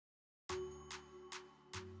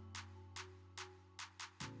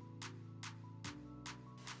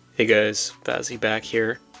Hey guys, Vazzy back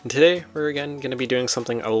here, and today we're again going to be doing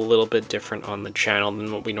something a little bit different on the channel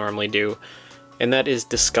than what we normally do, and that is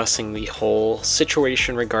discussing the whole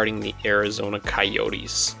situation regarding the Arizona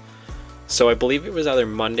Coyotes. So I believe it was either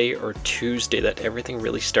Monday or Tuesday that everything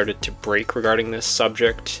really started to break regarding this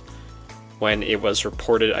subject when it was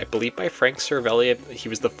reported, I believe, by Frank Cervelli. He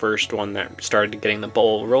was the first one that started getting the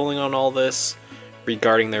ball rolling on all this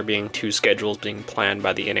regarding there being two schedules being planned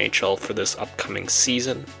by the NHL for this upcoming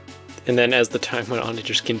season. And then as the time went on, it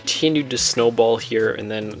just continued to snowball here, and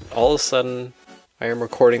then all of a sudden, I am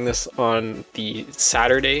recording this on the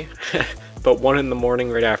Saturday, but 1 in the morning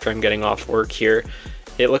right after I'm getting off work here,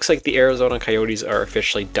 it looks like the Arizona Coyotes are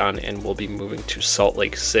officially done and will be moving to Salt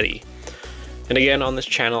Lake City. And again, on this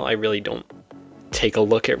channel, I really don't take a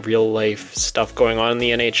look at real life stuff going on in the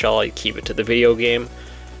NHL, I keep it to the video game.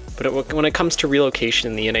 But when it comes to relocation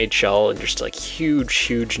in the NHL and just like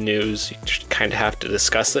huge news, you just kind of have to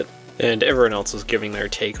discuss it. And everyone else is giving their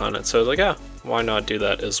take on it, so I was like, ah, why not do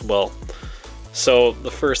that as well? So the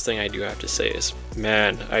first thing I do have to say is,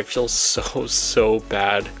 man, I feel so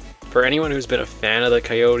bad for anyone who's been a fan of the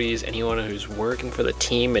Coyotes, anyone who's working for the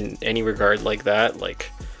team in any regard like that. Like,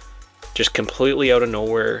 just completely out of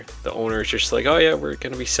nowhere, the owner is just like, oh yeah, we're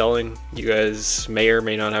gonna be selling, you guys may or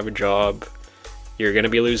may not have a job, you're gonna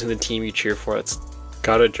be losing the team you cheer for. It's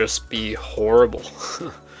gotta just be horrible.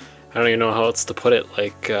 I don't even know how else to put it.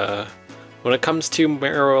 Like, when it comes to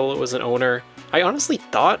Merrill as an owner, I honestly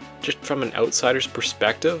thought, just from an outsider's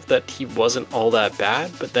perspective, that he wasn't all that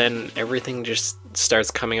bad, but then everything just starts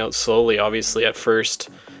coming out slowly. Obviously, at first,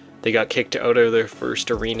 they got kicked out of their first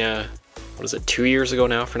arena, what is it, 2 years ago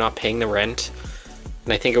now, for not paying the rent.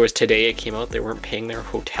 And I think it was today it came out they weren't paying their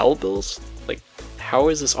hotel bills. Like, how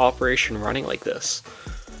is this operation running like this?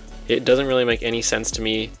 It doesn't really make any sense to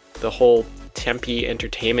me. The whole Tempe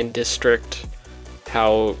Entertainment District,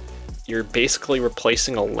 how you're basically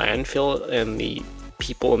replacing a landfill and the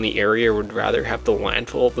people in the area would rather have the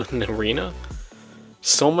landfill than an arena.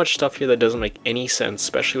 So much stuff here that doesn't make any sense,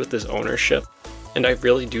 especially with this ownership. And I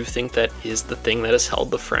really do think that is the thing that has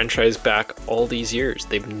held the franchise back all these years.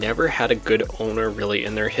 They've never had a good owner really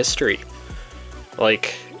in their history.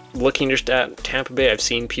 Like, looking just at Tampa Bay, I've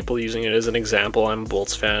seen people using it as an example. I'm a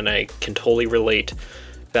Bolts fan and I can totally relate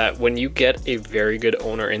that when you get a very good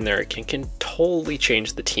owner in there, it can totally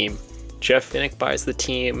change the team. Jeff Vinik buys the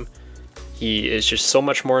team. He is just so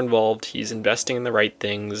much more involved. He's investing in the right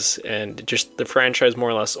things, and just the franchise more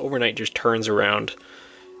or less overnight just turns around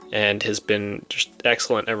and has been just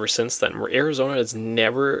excellent ever since then. Where Arizona has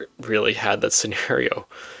never really had that scenario.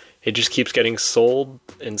 It just keeps getting sold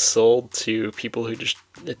and sold to people who just,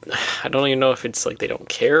 I don't even know if it's like they don't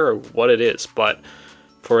care or what it is, but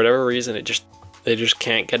for whatever reason, they just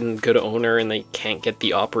can't get a good owner, and they can't get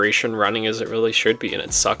the operation running as it really should be, and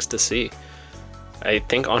it sucks to see. I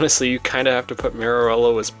think honestly you kind of have to put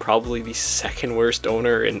Merrill as probably the second worst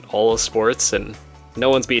owner in all of sports, and no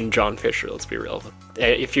one's beaten John Fisher, let's be real.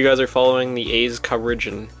 If you guys are following the A's coverage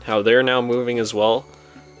and how they're now moving as well,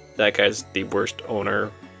 that guy's the worst owner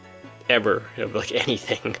ever of like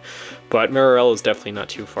anything. But Merrill is definitely not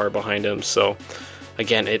too far behind him, so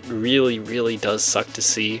again, it really does suck to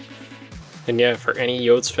see. And yeah, for any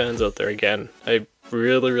Yotes fans out there, again, I'm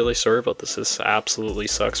really sorry about this. This absolutely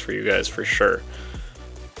sucks for you guys, for sure.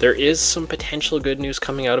 There is some potential good news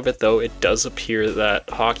coming out of it, though. It does appear that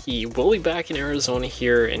hockey will be back in Arizona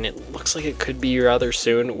here, and it looks like it could be rather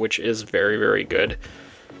soon, which is very good.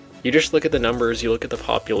 You just look at the numbers, you look at the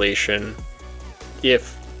population.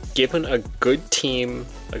 If given a good team,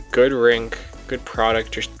 a good rink, good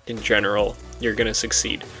product just in general, you're going to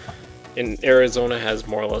succeed. And Arizona has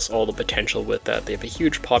more or less all the potential with that. They have a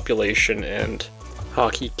huge population, and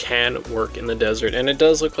hockey can work in the desert, and it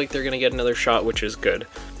does look like they're going to get another shot, which is good.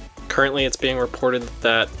 Currently, it's being reported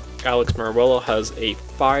that Alex Marwello has a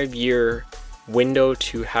 5-year window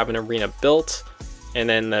to have an arena built, and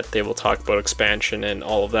then that they will talk about expansion and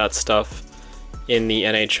all of that stuff in the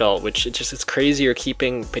NHL, which it's crazy you're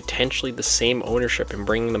keeping potentially the same ownership and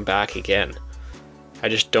bringing them back again. I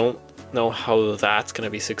just don't know how that's going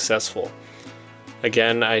to be successful.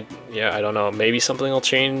 Again, I don't know, maybe something will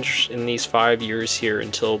change in these 5 years here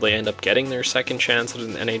until they end up getting their second chance at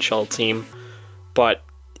an NHL team. But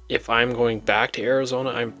if I'm going back to Arizona,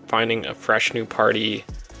 I'm finding a fresh new party.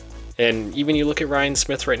 And even you look at Ryan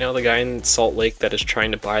Smith right now, the guy in Salt Lake that is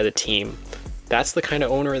trying to buy the team, that's the kind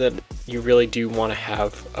of owner that you really do want to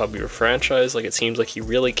have of your franchise. Like, it seems like he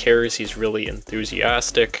really cares, he's really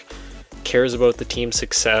enthusiastic, cares about the team's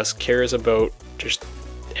success, cares about just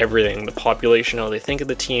everything, the population, how they think of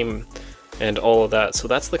the team, and all of that. So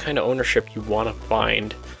that's the kind of ownership you want to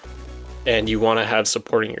find and you want to have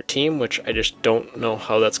supporting your team, which I just don't know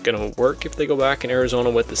how that's going to work if they go back in Arizona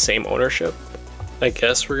with the same ownership. I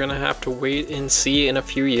guess we're going to have to wait and see in a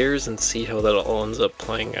few years and see how that all ends up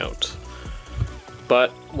playing out.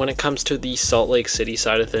 But when it comes to the Salt Lake City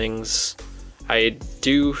side of things, I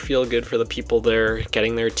do feel good for the people there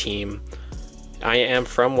getting their team. I am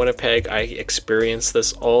from Winnipeg. I experienced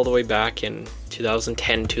this all the way back in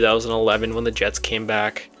 2010, 2011 when the Jets came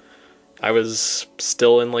back. I was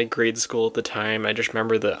still in like grade school at the time. I just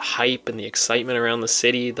remember the hype and the excitement around the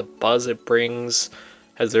city, the buzz it brings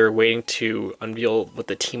as they were waiting to unveil what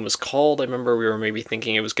the team was called. I remember we were maybe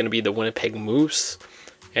thinking it was going to be the Winnipeg Moose,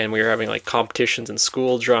 and we were having like competitions in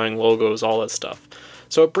school, drawing logos, all that stuff.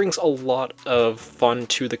 So it brings a lot of fun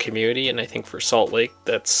to the community, and I think for Salt Lake,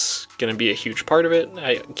 that's going to be a huge part of it.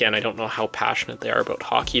 I don't know how passionate they are about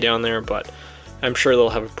hockey down there, but I'm sure they'll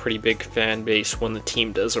have a pretty big fan base when the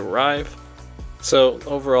team does arrive. So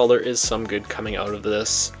overall, there is some good coming out of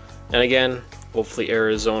this. And again, hopefully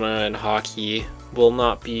Arizona and hockey will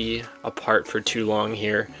not be apart for too long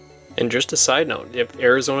here. And just a side note, if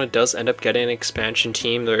Arizona does end up getting an expansion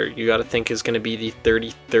team, you got to think is going to be the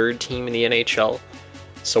 33rd team in the NHL.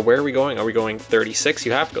 So where are we going? Are we going 36?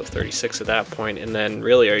 You have to go 36 at that point. And then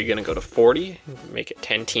really, are you going to go to 40? Make it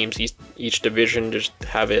 10 teams each division, just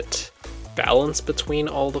have it balance between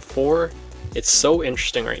all the four. It's so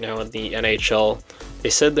interesting right now in the NHL. They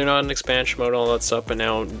said they're not in expansion mode, all that stuff, but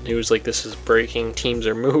now news like this is breaking. Teams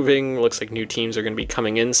are moving. Looks like new teams are going to be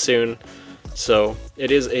coming in soon. So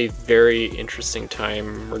it is a very interesting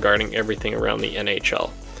time regarding everything around the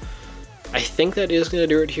NHL. I think that is going to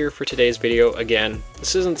do it here for today's video. Again,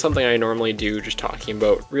 this isn't something I normally do, just talking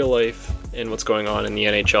about real life and what's going on in the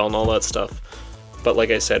NHL and all that stuff. But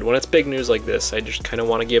like I said, when it's big news like this, I just kind of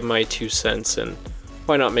want to give my 2 cents, and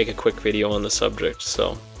why not make a quick video on the subject.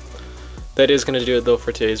 So that is going to do it though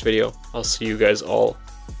for today's video. I'll see you guys all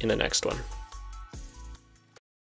in the next one.